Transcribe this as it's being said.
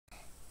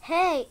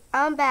Hey,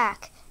 I'm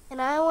back,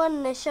 and I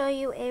wanted to show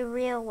you a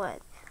real one.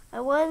 I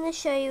wanted to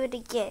show you it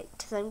again,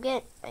 because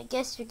I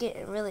guess you're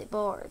getting really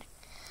bored.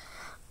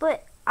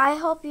 But I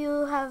hope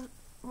you have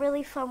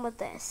really fun with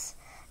this,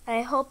 and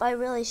I hope I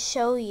really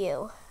show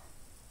you.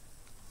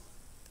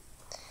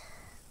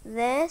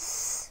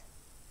 This,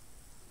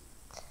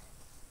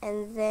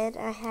 and then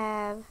I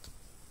have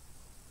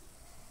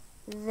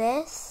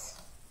this,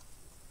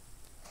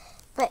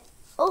 but,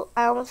 oh,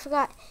 I almost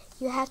forgot.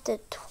 You have to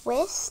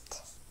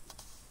twist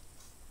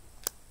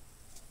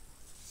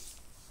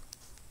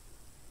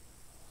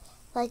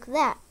like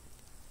that,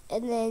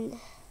 and then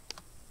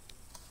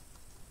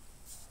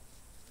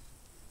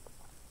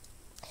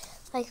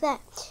like that,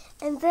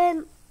 and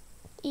then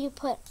you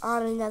put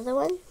on another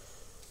one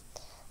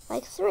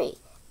like 3,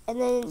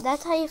 and then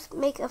that's how you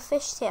make a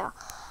fishtail.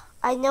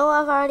 I know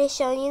I've already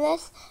shown you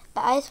this,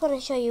 but I just want to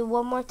show you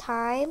one more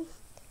time,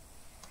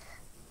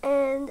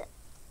 and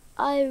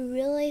I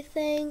really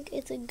think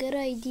it's a good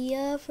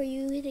idea for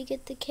you to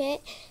get the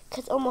kit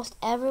because almost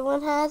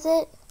everyone has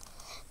it.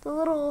 The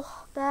little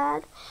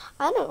bad.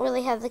 I don't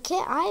really have the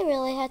kit. I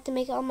really have to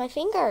make it on my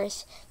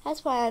fingers.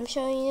 That's why I'm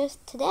showing you this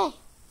today.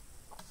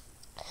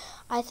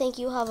 I think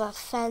you have a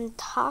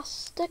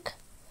fantastic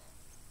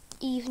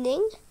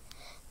evening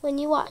when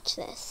you watch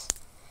this.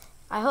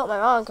 I hope my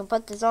mom can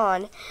put this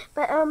on.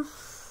 But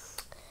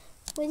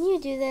when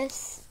you do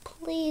this,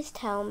 please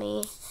tell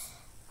me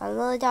on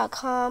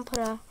Lily.com. Put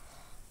a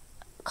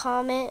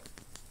comment.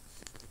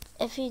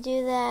 If you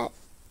do that,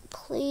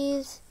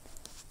 please,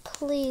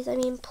 please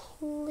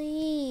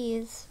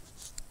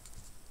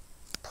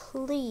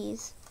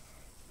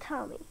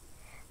tell me.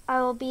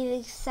 I will be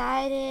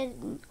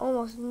excited.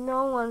 Almost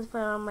no one's put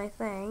on my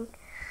thing.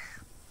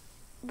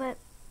 But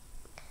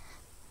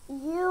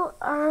you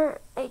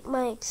are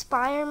my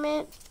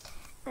experiment.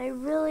 I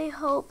really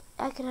hope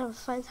I can have a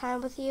fun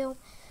time with you.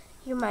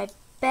 You're my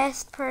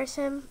best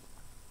person.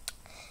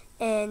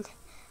 And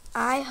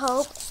I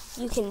hope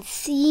you can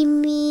see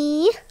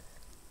me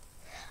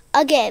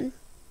again.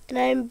 And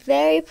I'm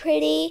very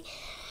pretty.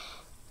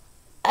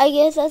 I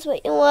guess that's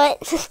what you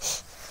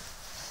want.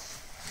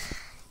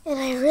 And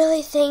I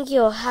really think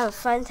you'll have a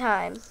fun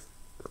time.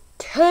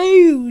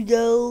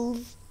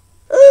 Toodles.